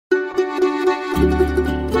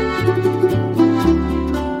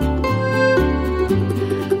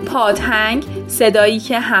پادهنگ، صدایی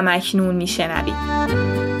که همکنون میشنوید.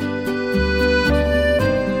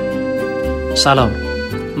 سلام،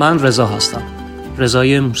 من رضا هستم،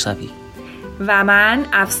 رضای موسوی. و من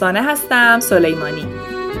افسانه هستم، سلیمانی.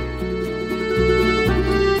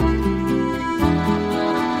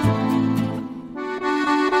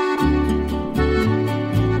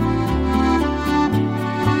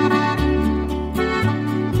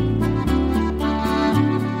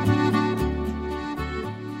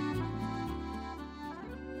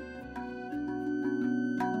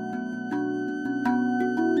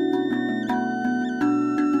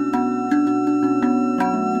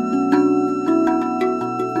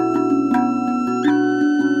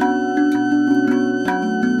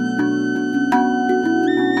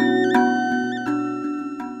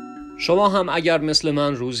 شما هم اگر مثل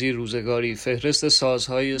من روزگاری فهرست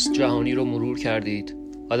سازهای جهانی رو مرور کردید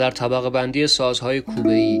و در طبقه بندی سازهای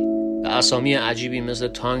کوبه‌ای به اسامی عجیبی مثل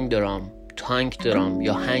تانگدرام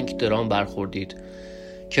یا هنگ درام برخوردید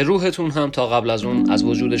که روحتون هم تا قبل از اون از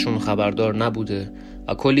وجودشون خبردار نبوده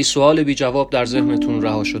و کلی سوال بی جواب در ذهنتون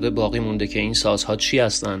رها شده باقی مونده که این سازها چی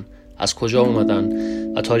هستن، از کجا اومدن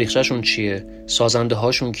و تاریخچه‌شون چیه، سازنده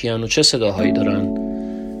هاشون کیان و چه صداهایی دارن.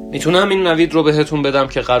 میتونم این نوید رو بهتون بدم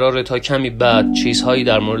که قراره تا کمی بعد چیزهایی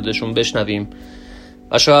در موردشون بشنویم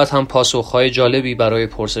و شاید هم پاسخهای جالبی برای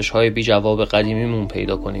پرسشهای بی جواب قدیمیمون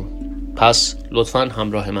پیدا کنیم. پس لطفاً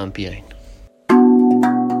همراه من بیاین.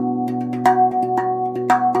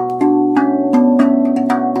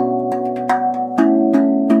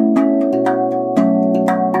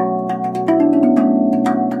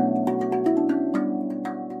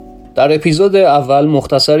 در اپیزود اول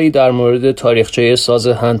مختصری در مورد تاریخچه ساز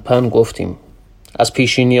هندپن گفتیم، از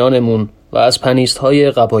پیشینیانمون و از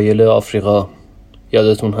پنیست‌های قبایل آفریقا.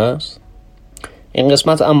 یادتون هست؟ این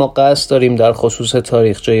قسمت اما قصد داریم در خصوص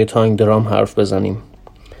تاریخچه تانگدرام حرف بزنیم.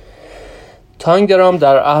 تانگدرام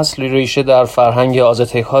در اصل ریشه در فرهنگ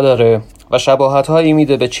آزتک‌ها داره و شباهت‌هایی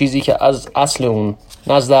میده به چیزی که از اصل اون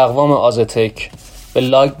نزد اقوام آزتک به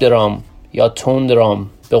لاگ درام یا تون درام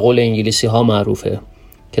به قول انگلیسی‌ها معروفه،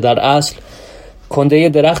 که در اصل کنده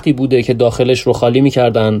درختی بوده که داخلش رو خالی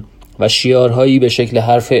می‌کردن و شیارهایی به شکل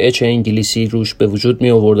حرف اچ انگلیسی روش به وجود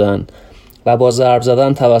می‌آوردن و با ضرب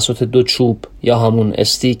زدن توسط دو چوب یا همون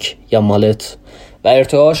استیک یا مالت و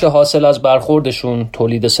ارتعاش حاصل از برخوردشون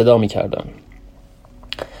تولید صدا می‌کردن.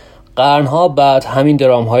 قرنها بعد همین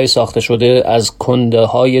درام‌های ساخته شده از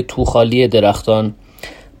کنده‌های توخالی درختان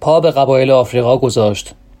پا به قبایل آفریقا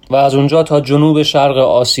گذاشت و از اونجا تا جنوب شرق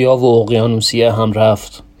آسیا و اقیانوسیه هم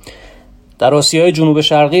رفت. در آسیای جنوب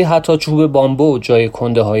شرقی حتی چوب بامبو جای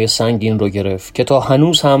کنده های سنگین رو گرفت که تا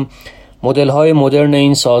هنوز هم مدل های مدرن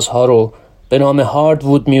این سازها رو به نام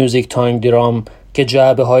هاردوود میوزیک تانگدرام که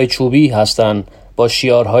جعبه های چوبی هستن با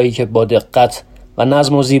شیارهایی که با دقت و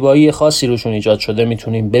نظم و زیبایی خاصی روشون ایجاد شده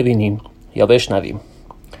میتونیم ببینیم یا بشنویم.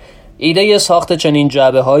 ایده ساخت چنین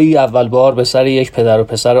جعبه هایی اول بار به سر یک پدر و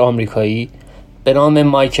پسر آمریکایی به نام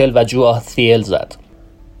مایکل و جو آثیل زد.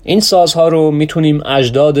 این سازها رو میتونیم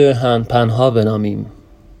اجداد هندپنها بنامیم.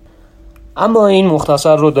 اما این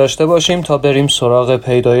مختصر رو داشته باشیم تا بریم سراغ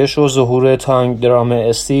پیدایش و ظهور تانگدرام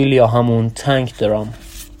استیل یا همون تانگدرام.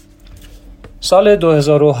 سال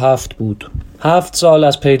 2007 بود. 7 سال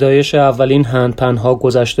از پیدایش اولین هندپنها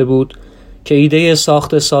گذشته بود که ایده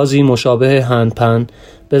ساخت سازی مشابه هندپن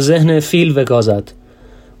به ذهن فیل وگا زد.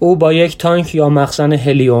 او با یک تانک یا مخزن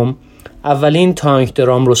هلیوم اولین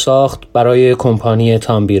تانگدرام رو ساخت برای کمپانی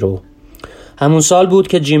تامبیرو. همون سال بود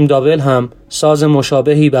که جیم دابل هم ساز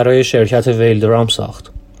مشابهی برای شرکت ویلدرام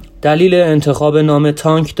ساخت. دلیل انتخاب نام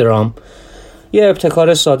تانگدرام یه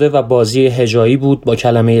ابتکار ساده و بازی هجایی بود با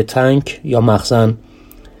کلمه تانک یا مخزن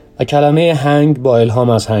و کلمه هنگ با الهام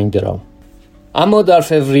از هنگ درام. اما در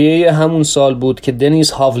فوریه همون سال بود که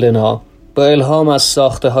دنیس هاولنا با الهام از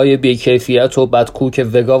ساخته های بیکیفیت و بدکوک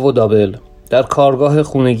وگا و دابل در کارگاه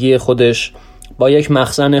خونگی خودش با یک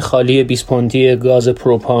مخزن خالی 20 پوندی گاز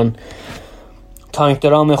پروپان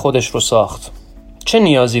تانگدرام خودش رو ساخت. چه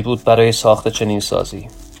نیازی بود برای ساخت چنین سازی؟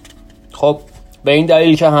 خب به این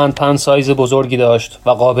دلیل که هندپن سایز بزرگی داشت و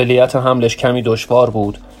قابلیت حملش کمی دشوار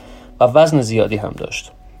بود و وزن زیادی هم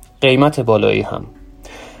داشت، قیمت بالایی هم.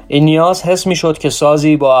 این نیاز حس می شد که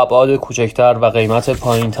سازی با ابعاد کوچکتر و قیمت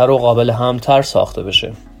پایینتر و قابل حمل‌تر ساخته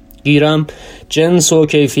بشه. گیرم جنس و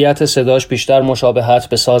کیفیت صداش بیشتر مشابهت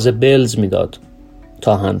به ساز بلز میداد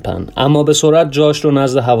تا هندپن، اما به سرعت جاش رو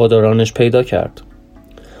نزد هوادارانش پیدا کرد.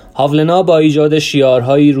 هاولنا با ایجاد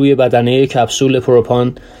شیارهایی روی بدنه کپسول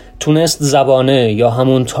پروپان تونست زبانه یا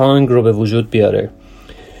همون تانگ رو به وجود بیاره.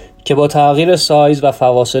 که با تغییر سایز و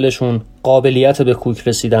فواصلشون قابلیت به کوک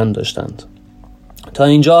رسیدن داشتند. تا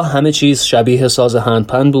اینجا همه چیز شبیه ساز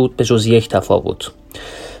هندپن بود به جز یک تفاوت.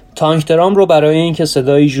 تانگدرام رو برای اینکه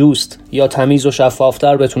صدایی جوست یا تمیز و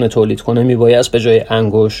شفافتر بتونه تولید کنه میبایست به جای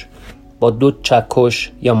انگوش با 2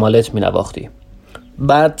 چکش یا مالت مینواختی.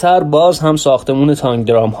 بعدتر باز هم ساختمون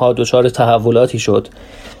تانگدرام ها دچار تحولاتی شد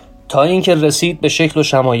تا اینکه رسید به شکل و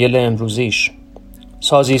شمایل امروزیش.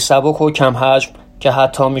 سازی سبک و کم حجم که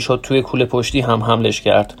حتی میشد توی کوله پشتی هم حملش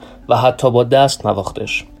کرد و حتی با دست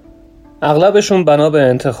نواختش. اغلبشون بنا به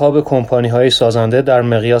انتخاب کمپانی‌های سازنده در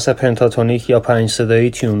مقیاس پنتاتونیک یا 5 صدایی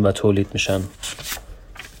تیون و تولید میشن.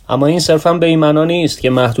 اما این صرفاً به این معنا نیست که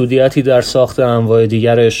محدودیتی در ساخت انواع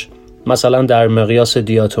دیگرش مثلا در مقیاس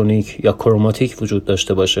دیاتونیک یا کروماتیک وجود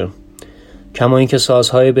داشته باشه. کما اینکه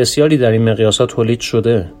سازهای بسیاری در این مقیاسات تولید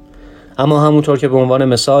شده. اما همونطور که به عنوان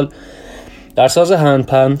مثال در ساز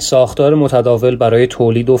هندپن ساختار متداول برای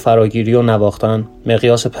تولید و فراگیری و نواختن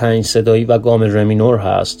مقیاس 5 صدایی و گام رمینور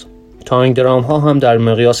هست، تانگدرام ها هم در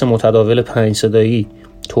مقیاس متداول 5 صدایی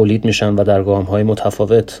تولید میشن و در گام های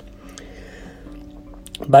متفاوت.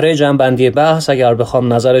 برای جمع‌بندی بحث اگر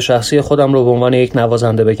بخوام نظر شخصی خودم رو به عنوان یک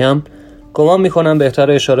نوازنده بگم، گمان میکنم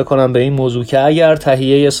بهتر اشاره کنم به این موضوع که اگر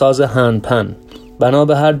تهیه ساز هندپن بنا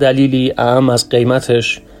به هر دلیلی اعم از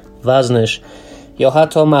قیمتش، وزنش یا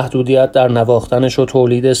حتی محدودیت در نواختنش و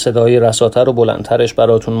تولید صدای رساتر و بلندترش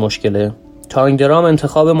براتون مشکله، تانگدرام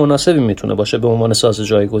انتخاب مناسبی میتونه باشه به عنوان ساز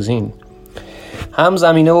جایگزین. هم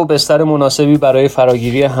زمینه و بستر مناسبی برای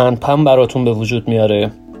فراگیری هندپن براتون به وجود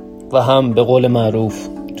میاره و هم به قول معروف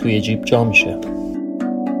توی جیب جا میشه.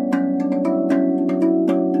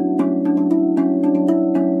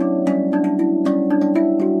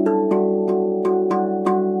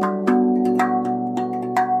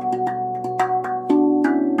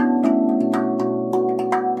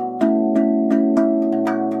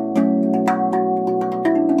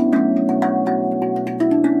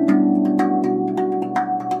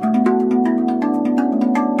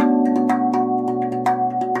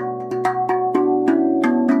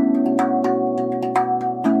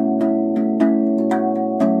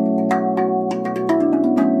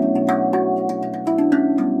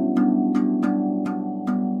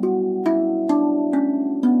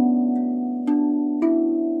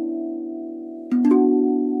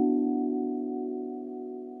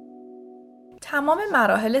 تمام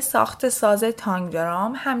مراحل ساخت ساز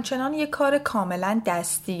تانگدرام همچنان یک کار کاملا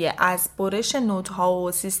دستیه، از برش نوت‌ها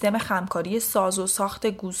و سیستم خمکاری ساز و ساخت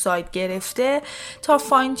گوساید گرفته تا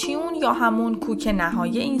فاین تیون یا همون کوک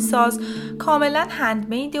نهایی این ساز کاملا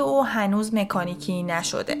هندمید و هنوز مکانیکی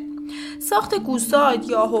نشده. ساخت گوساید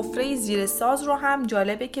یا حفره زیر ساز رو هم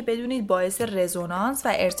جالبه که بدونید باعث رزونانس و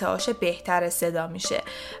ارتعاش بهتر صدا میشه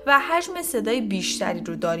و حجم صدای بیشتری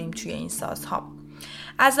رو داریم توی این سازها.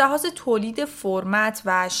 از لحاظ تولید فرمت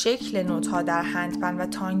و شکل نوت‌ها در هندپن و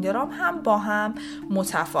تانگدرام هم با هم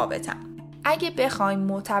متفاوتن. اگه بخوایم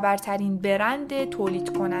معتبرترین برند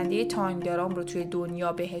تولید کننده تانگدرام رو توی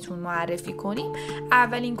دنیا بهتون معرفی کنیم،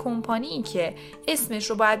 اولین کمپانی که اسمش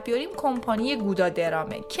رو باید بیاریم کمپانی گودا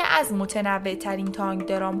درامه که از متنوع‌ترین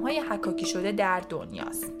تانگدرام‌های حکاکی شده در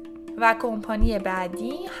دنیاست. و کمپانی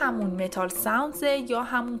بعدی همون متال ساوندز یا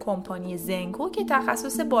همون کمپانی زنگو که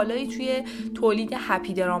تخصص بالایی توی تولید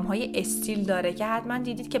هپی درام های استیل داره که حتما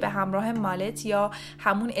دیدید که به همراه مالت یا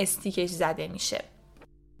همون استیکش زده میشه.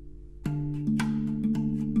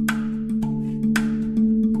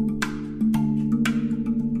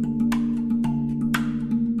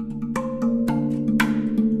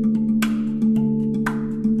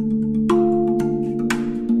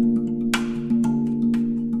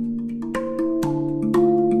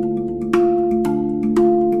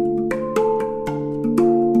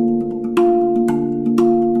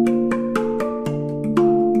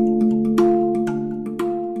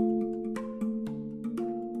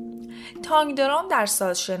 تانگدرام در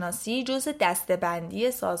سازشناسی جزء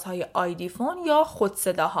دسته‌بندی سازهای آیدیفون یا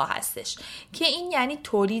خودصداها هستش که این یعنی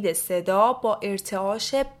تولید صدا با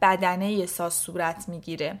ارتعاش بدنه ساز صورت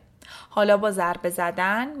میگیره. حالا با ضربه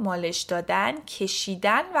زدن، مالش دادن،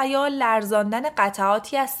 کشیدن و یا لرزاندن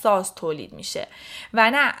قطعاتی از ساز تولید میشه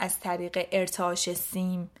و نه از طریق ارتعاش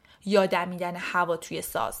سیم یا دمیدن هوا توی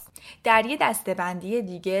ساز. در یه دسته‌بندی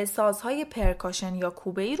دیگه سازهای پرکاشن یا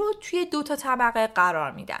کوبه‌ای رو توی 2 طبقه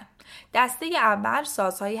قرار میدن. دسته اول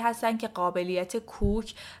سازهایی هستن که قابلیت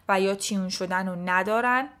کوک و یا تیون شدن رو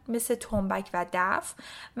ندارن مثل تنبک و دف،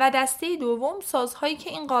 و دسته دوم سازهایی که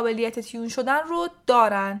این قابلیت تیون شدن رو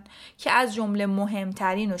دارن که از جمله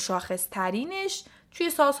مهمترین و شاخصترینش توی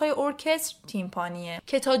سازهای ارکستر تیمپانیه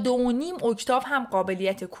که تا 2.5 اکتاف هم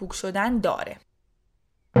قابلیت کوک شدن داره.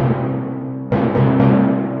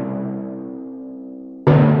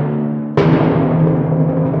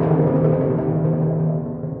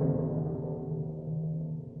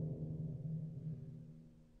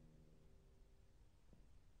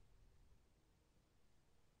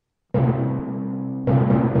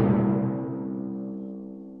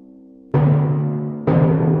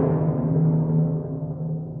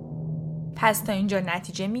 پس تا اینجا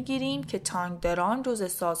نتیجه میگیریم که تانگدرام جزو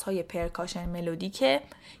سازهای پرکاشن ملودیکه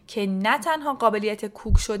که نه تنها قابلیت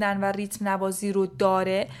کوک شدن و ریتم نوازی رو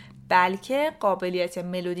داره، بلکه قابلیت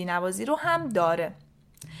ملودی نوازی رو هم داره.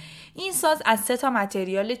 این ساز از 3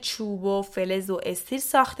 متریال چوب و فلز و استیل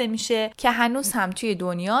ساخته میشه که هنوز هم توی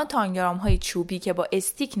دنیا تانگدرام های چوبی که با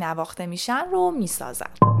استیک نواخته میشن رو میسازن.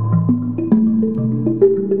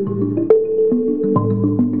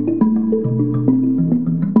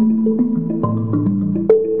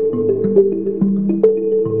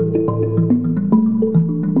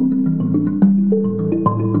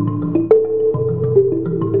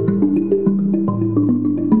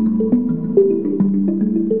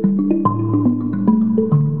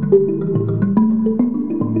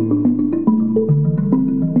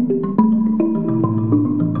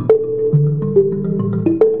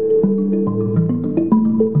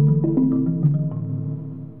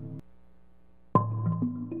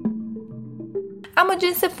 اما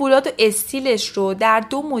جنس فولاد و استیلش رو در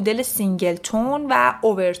 2 مدل سینگل تون و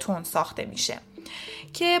اوورتون ساخته میشه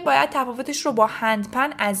که باید تفاوتش رو با هندپن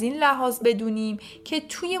از این لحاظ بدونیم که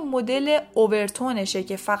توی مدل اوورتونشه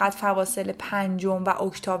که فقط فواصل پنجم و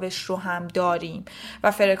اکتاوش رو هم داریم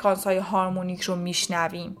و فرکانس های هارمونیک رو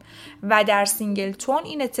میشنویم و در سینگل تون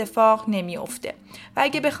این اتفاق نمیفته. و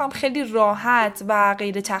اگه بخوام خیلی راحت و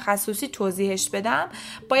غیر تخصصی توضیحش بدم،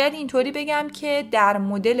 باید اینطوری بگم که در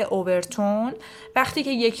مدل اوورتون وقتی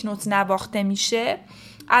که یک نوت نواخته میشه،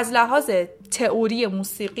 از لحاظ تئوری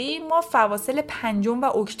موسیقی ما فواصل پنجم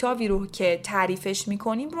و اکتاوی رو که تعریفش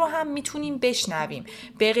میکنیم رو هم میتونیم بشنویم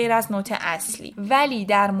به غیر از نوت اصلی، ولی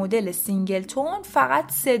در مدل سینگل تون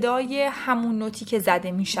فقط صدای همون نوتی که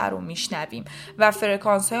زده میشه رو میشنویم و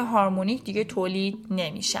فرکانس های هارمونیک دیگه تولید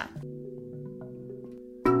نمیشن.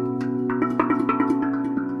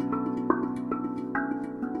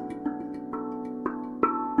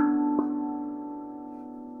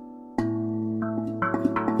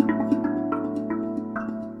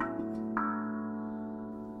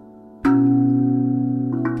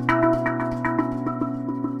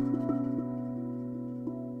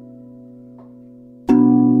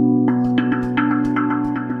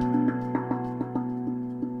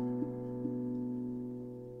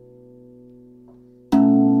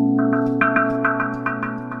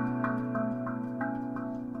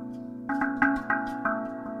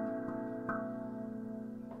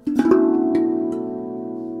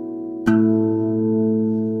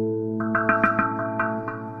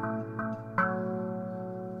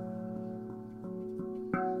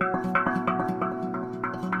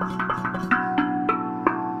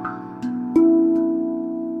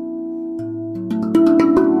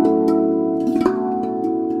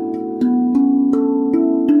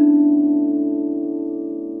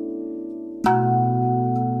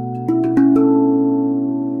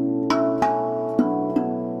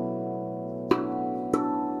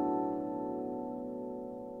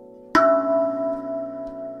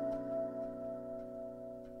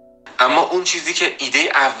 اما اون چیزی که ایده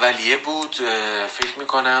اولیه بود فکر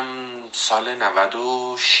میکنم سال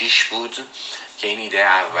 96 بود که این ایده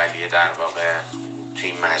اولیه در واقع توی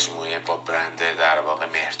این مجموعه با برند در واقع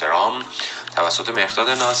مهردرام توسط مهرداد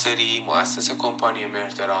ناصری مؤسس کمپانی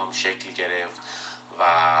مهردرام شکل گرفت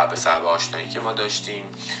و به سبب آشنایی که ما داشتیم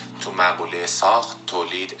تو مقوله ساخت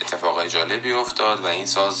تولید اتفاقای جالبی افتاد و این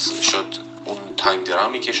ساز شد اون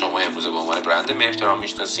تانگدرامی که شما امروز به عنوان برند مهردرام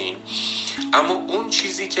میشناسین. اما اون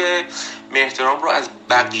چیزی که مهردرام رو از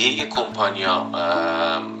بقیه کمپانیا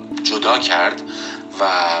جدا کرد و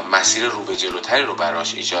مسیر رو به جلوتری رو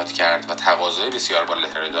براش ایجاد کرد و تقاضای بسیار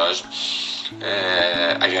بالاتری داشت،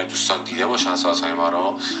 اگر دوستان دیده باشن سازهای ما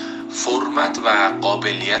رو، فرمت و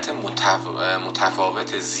قابلیت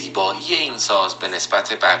متفاوت زیبایی این ساز به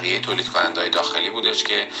نسبت بقیه تولید کننده داخلی بودش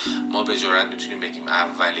که ما به جرئت میتونیم بگیم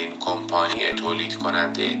اولین کمپانی تولید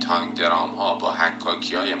کننده تانگدرام ها با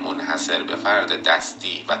حکاکی های منحصر به فرد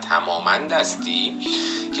دستی و تماما دستی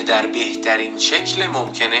که در بهترین شکل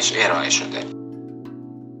ممکنش ارائه شده.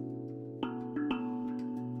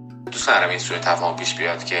 دوست دارم این سوء تفاهم پیش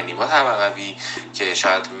بیاد که نیما طبقوی که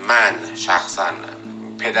شاید من شخصا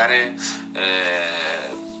پدر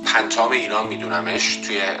پنتام ایران میدونمش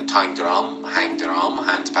توی تانگدرام، هنگدرام،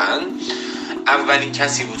 هندپن، اولین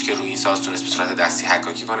کسی بود که روی این ساز تونست به صورت دستی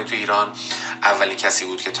حکاکی کنه توی ایران. اولین کسی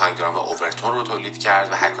بود که تانگدرام اوورتون رو تولید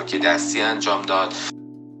کرد و حکاکی دستی انجام داد.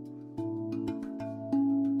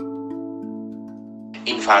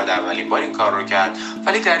 این فرد اولین بار این کار رو کرد،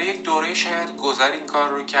 ولی در یک دوره شاید گذر این کار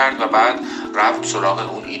رو کرد و بعد رفت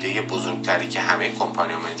سراغ اون ایده بزرگتری که همه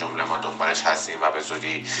کمپانی من جمله ما دنبالش هستیم و به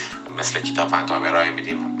زودی مثل کتاب فنتام ارائه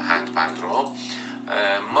میدیم، هندپن رو.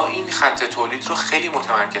 ما این خط تولید رو خیلی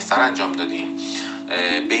متمرکزتر انجام دادیم،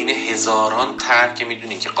 بین هزاران طرح که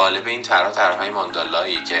میدونین که قالب این طرح‌های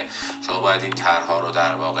ماندالایی که شما باید این طرح‌ها رو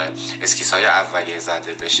در واقع اسکیس‌های اولیه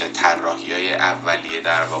زده بشه، طراحی‌های اولیه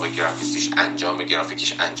در واقع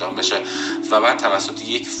گرافیکیش انجام بشه و بعد توسط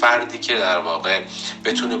یک فردی که در واقع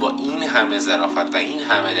بتونه با این همه ظرافت و این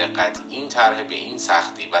همه دقت این طرح به این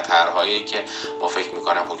سختی و طرح‌هایی که ما فکر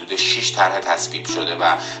می‌کنم حدود 6 طرح تصویب شده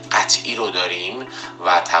و قطعی رو داریم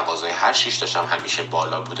و تقاضای هر 6 تاش هم همیشه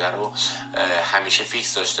بالا بوده رو همیشه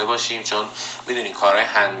فیکس داشته باشیم. چون میدونین کارهای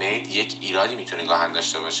هندمید یک ایرادی میتونه گاهن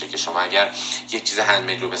داشته باشه که شما اگر یک چیز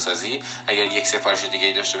هندمید رو بسازی، اگر یک سفارش دیگه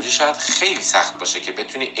ای داشته باشی، شاید خیلی سخت باشه که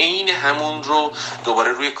بتونی عین همون رو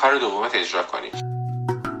دوباره روی کار دومت اجرا کنی.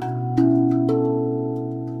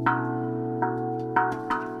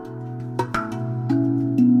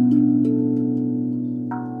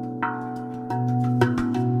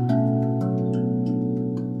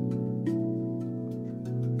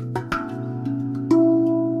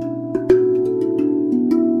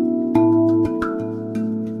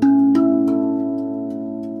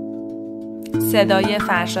 صدای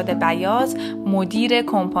فرشاد بیاض مدیر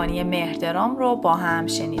کمپانی مهردرام رو با هم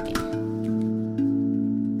شنیدیم.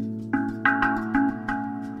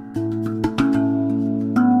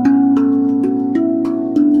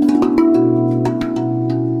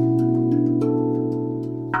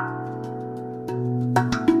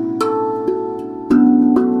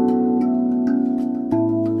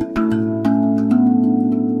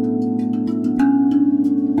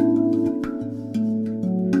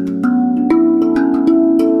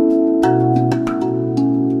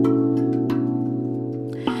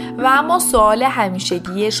 و اما سوال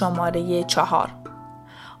همیشگی شماره 4،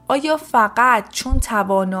 آیا فقط چون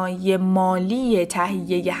توانایی مالی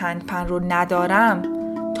تهیه هندپن رو ندارم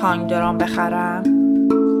تانگدرام بخرم؟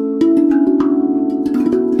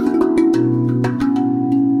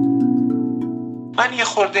 من یه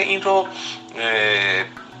خورده این رو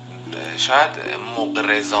شاید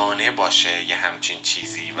مغرضانه باشه یه همچین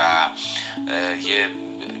چیزی و یه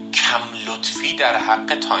کم لطفی در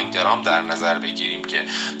حق تانگدرام در نظر بگیریم که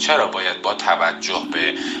چرا باید با توجه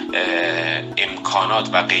به امکانات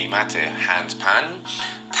و قیمت هندپن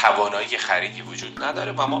توانایی خریدی وجود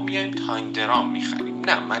نداره و ما میایم تانگدرام میخریم.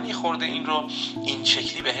 نه، من یه خورده این رو این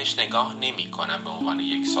شکلی بهش نگاه نمی کنم. به عنوان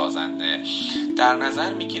یک سازنده در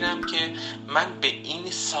نظر میگیرم که من به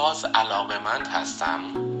این ساز علاقه‌مند هستم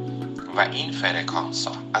و این فرکانس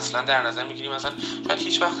ها اصلا در نظر میگیریم. مثلا شاید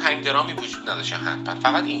هیچ وقت تانگدرامی وجود نداشت هندپن،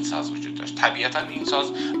 فقط این ساز وجود داشت، طبیعتا این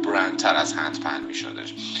ساز برندتر از هندپن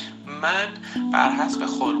میشدش. من بر حسب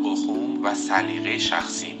خلق و خوم و سلیقه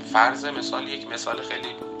شخصیم، فرض مثال یک مثال خیلی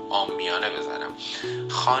عامیانه بزنم،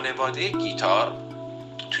 خانواده گیتار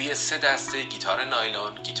توی 3 دسته گیتار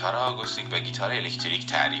نایلون، گیتار آکوستیک و گیتار الکتریک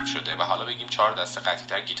تعریف شده و حالا بگیم 4 دسته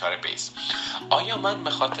قطعی‌تر گیتار بیس. آیا من به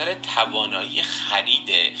خاطر توانایی خرید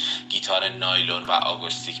گیتار نایلون و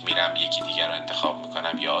آکوستیک میرم یکی دیگر رو انتخاب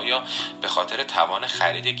میکنم، یا آیا به خاطر توان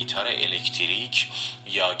خرید گیتار الکتریک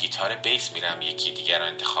یا گیتار بیس میرم یکی دیگر رو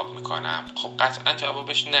انتخاب میکنم؟ خب قطعا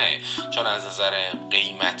جوابش نه، چون از نظر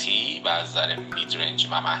قیمتی و از نظر میدرنج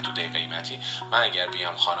و محدوده قیمتی من اگر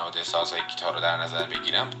بیام خانواده سازهای گیتار رو در نظر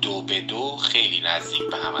بگیرم 2 به 2 خیلی نزدیک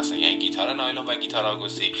به هم هستن، یعنی گیتار نایلون و گیتار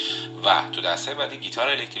آکوستیک و تو دسته بعدی گیتار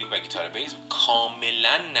الکتریک و گیتار بیس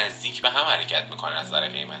کاملا نزدیک به هم حرکت میکنن از نظر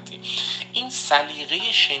قیمتی. این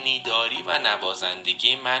سلیقه شنیداری و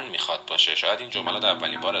نوازندگی من میخواد باشه. شاید این جملات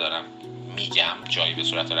اولین بار دارم میگم جایی به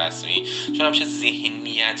صورت رسمی، چون همیشه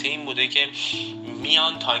ذهنیت این بوده که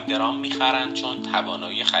میان تانگدرام میخرن چون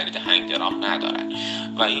توانایی خرید هندپن ندارن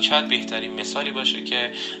و این شاید بهترین مثالی باشه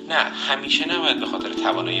که نه، همیشه نباید به خاطر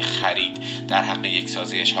توانایی خرید در حق یک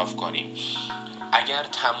سازی اشراف کنیم. اگر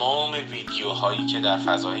تمام ویدیوهایی که در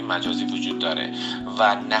فضای مجازی وجود داره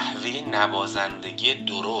و نحوه نوازندگی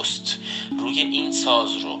درست روی این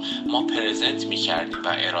ساز رو ما پرزنت میکردیم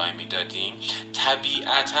و ارائه میدادیم،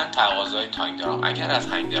 طبیعتاً تقاضای تانگدرام اگر از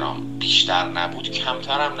هندپن بیشتر نبود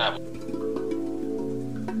کمتر هم نبود.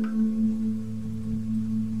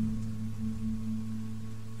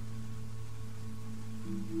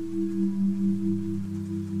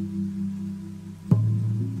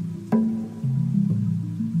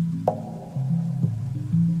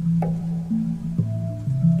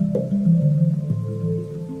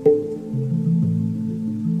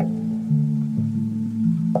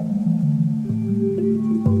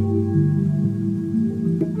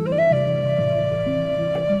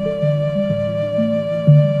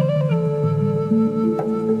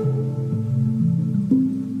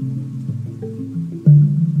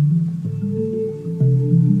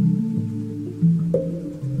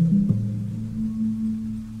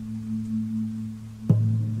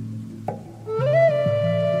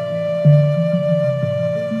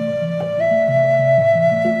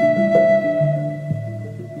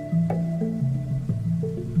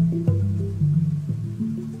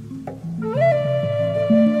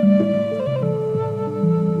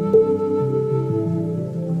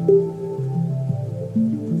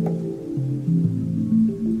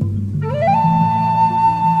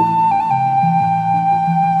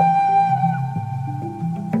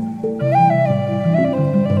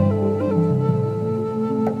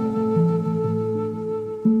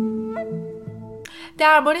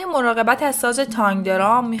 درباره مراقبت از ساز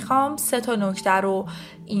تانگدرام میخوام 3 نکته رو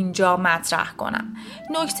اینجا مطرح کنم.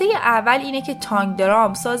 نکته اول اینه که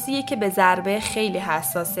تانگدرام سازیه که به ضربه خیلی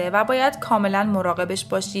حساسه و باید کاملا مراقبش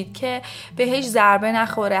باشید که بهش ضربه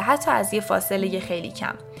نخوره، حتی از یه فاصله خیلی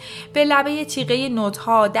کم. به لبه تیغه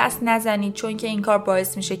نوت‌ها دست نزنید، چون که این کار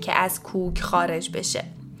باعث میشه که از کوک خارج بشه.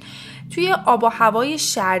 توی آب و هوای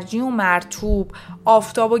شرجی و مرطوب،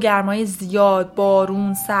 آفتاب و گرمای زیاد،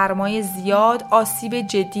 بارون، سرمای زیاد آسیب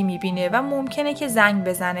جدی میبینه و ممکنه که زنگ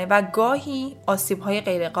بزنه و گاهی آسیب‌های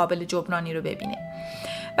غیر قابل جبرانی رو ببینه.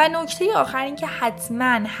 و نکته آخر این که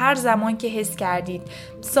حتما هر زمان که حس کردید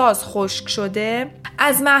ساز خشک شده،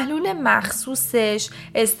 از محلول مخصوصش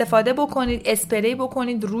استفاده بکنید، اسپری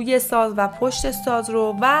بکنید روی ساز و پشت ساز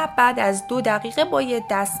رو و بعد از 2 دقیقه با یه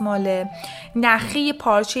دستمال نخی،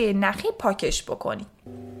 پارچه نخی پاکش بکنید.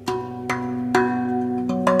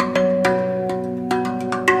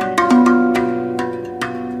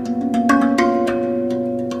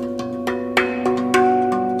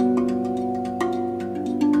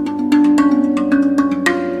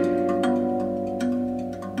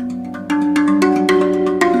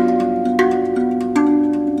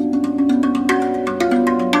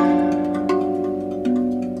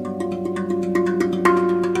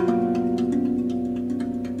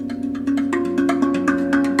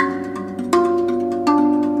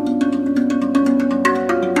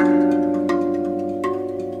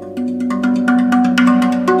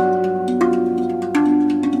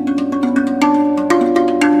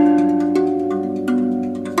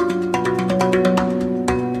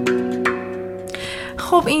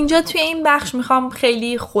 خب اینجا توی این بخش میخوام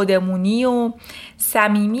خیلی خودمونی و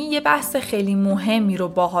صمیمی یه بحث خیلی مهمی رو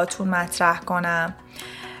باهاتون مطرح کنم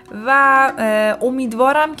و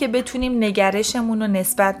امیدوارم که بتونیم نگرشمون رو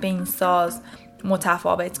نسبت به این ساز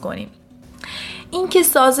متفاوت کنیم. این که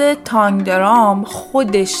ساز تانگدرام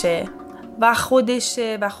خودشه و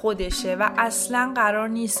اصلا قرار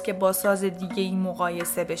نیست که با ساز دیگه ای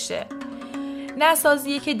مقایسه بشه. نه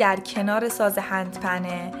سازیه که در کنار ساز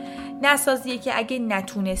هندپنه، نه سازیه که اگه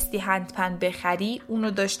نتونستی هندپن بخری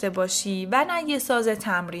اونو داشته باشی و نه یه ساز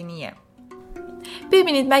تمرینیه.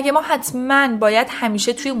 ببینید مگه ما حتما باید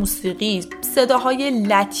همیشه توی موسیقی صداهای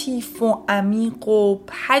لطیف و عمیق و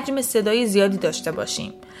حجم صدای زیادی داشته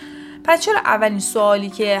باشیم؟ پس چرا اولین سوالی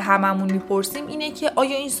که هممون میپرسیم اینه که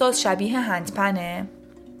آیا این ساز شبیه هندپنه؟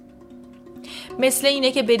 مثل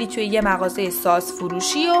اینه که برید توی یه مغازه ساز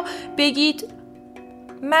فروشی و بگید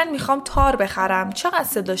من میخوام تار بخرم، چقدر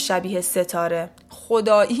صدا شبیه ستاره؟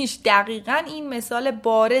 خداییش دقیقاً این مثال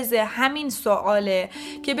بارز همین سواله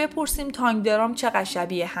که بپرسیم تانگدرام چقدر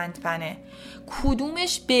شبیه هندپنه.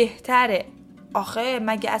 کدومش بهتره؟ آخه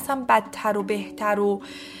مگه اصلا بدتر و بهتر و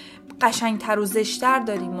قشنگتر و زشتر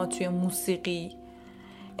داریم ما توی موسیقی؟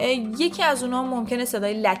 یکی از اونها ممکنه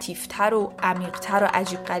صدای لطیفتر و عمیقتر و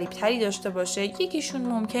عجیب غریبتری داشته باشه، یکیشون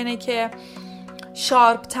ممکنه که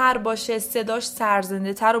شارپتر باشه، صداش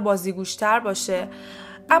سرزنده تر و بازیگوشتر باشه.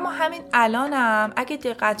 اما همین الانم اگه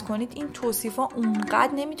دقت کنید این توصیفا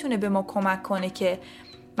اونقدر نمیتونه به ما کمک کنه که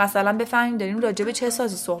مثلا بفهمیم داریم راجع به چه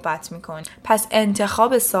سازی صحبت میکنیم. پس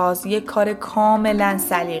انتخاب ساز یک کار کاملا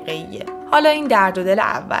سلیقه‌ایه. حالا این درد و دل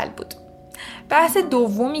اول بود. بحث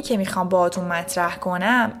دومی که میخوام باهاتون مطرح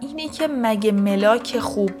کنم اینه که مگه ملاک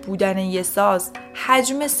خوب بودن یه ساز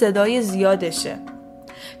حجم صدای زیادشه؟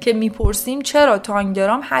 که میپرسیم چرا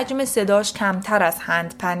تانگدرام حجم صداش کمتر از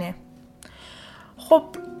هندپنه؟ خب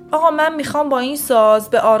آقا من میخوام با این ساز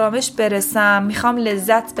به آرامش برسم، میخوام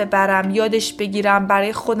لذت ببرم، یادش بگیرم،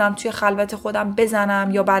 برای خودم توی خلوت خودم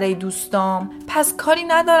بزنم یا برای دوستام. پس کاری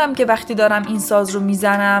ندارم که وقتی دارم این ساز رو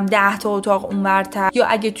میزنم 10 تا اتاق اونورتر یا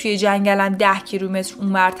اگه توی جنگلم 10 کیلومتر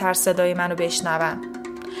اونورتر صدای منو بشنون.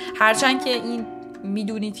 هرچند که این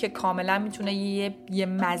میدونید که کاملا میتونه یه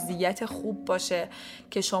مزیت خوب باشه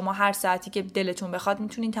که شما هر ساعتی که دلتون بخواد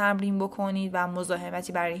میتونید تمرین بکنید و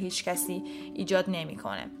مزاحمتی برای هیچ کسی ایجاد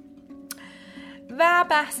نمیکنه. و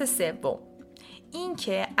بحث سوم این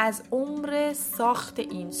که از عمر ساخت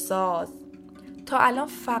این ساز تا الان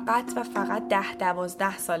فقط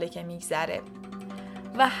 10-12 ساله که میگذره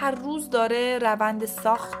و هر روز داره روند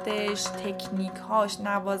ساختش، تکنیکهاش،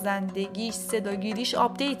 نوازندگیش، صداگیریش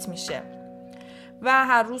آپدیت میشه و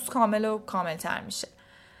هر روز کامل و کاملتر میشه.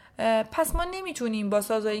 پس ما نمیتونیم با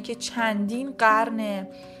سازهایی که چندین قرن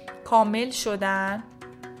کامل شدن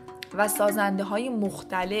و سازنده های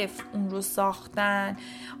مختلف اون رو ساختن،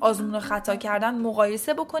 آزمون و خطا کردن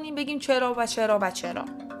مقایسه بکنیم بگیم چرا و چرا و چرا.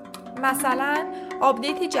 مثلا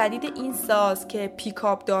آپدیت جدید این ساز که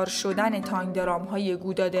پیکاپ دار شدن تانگدرام های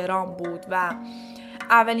گودادرام بود و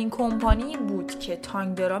اولین کمپانی بود که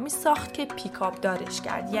تانگدرامی ساخت که پیکاپ دارش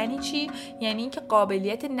کرد. یعنی چی؟ یعنی اینکه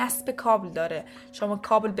قابلیت نصب کابل داره. شما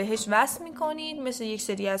کابل بهش وصل میکنید، مثل یک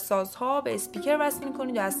سری از سازها به اسپیکر وصل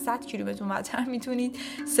میکنید و از 100 کیلومتر اونورتر میتونید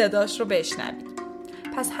صداش رو بشنوید.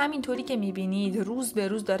 پس همینطوری که میبینید روز به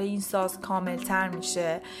روز داره این ساز کاملتر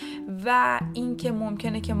میشه و این که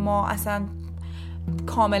ممکنه که ما اصلا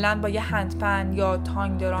کاملا با یه هندپن یا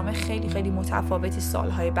تانگدرام خیلی خیلی متفاوتی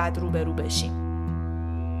سالهای بعد روبرو بشیم.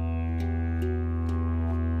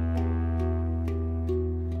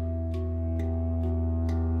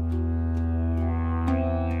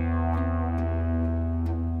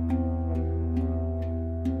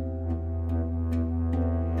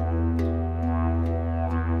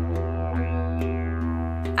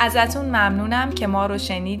 ازتون ممنونم که ما رو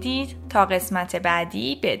شنیدید. تا قسمت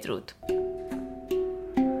بعدی، بدرود.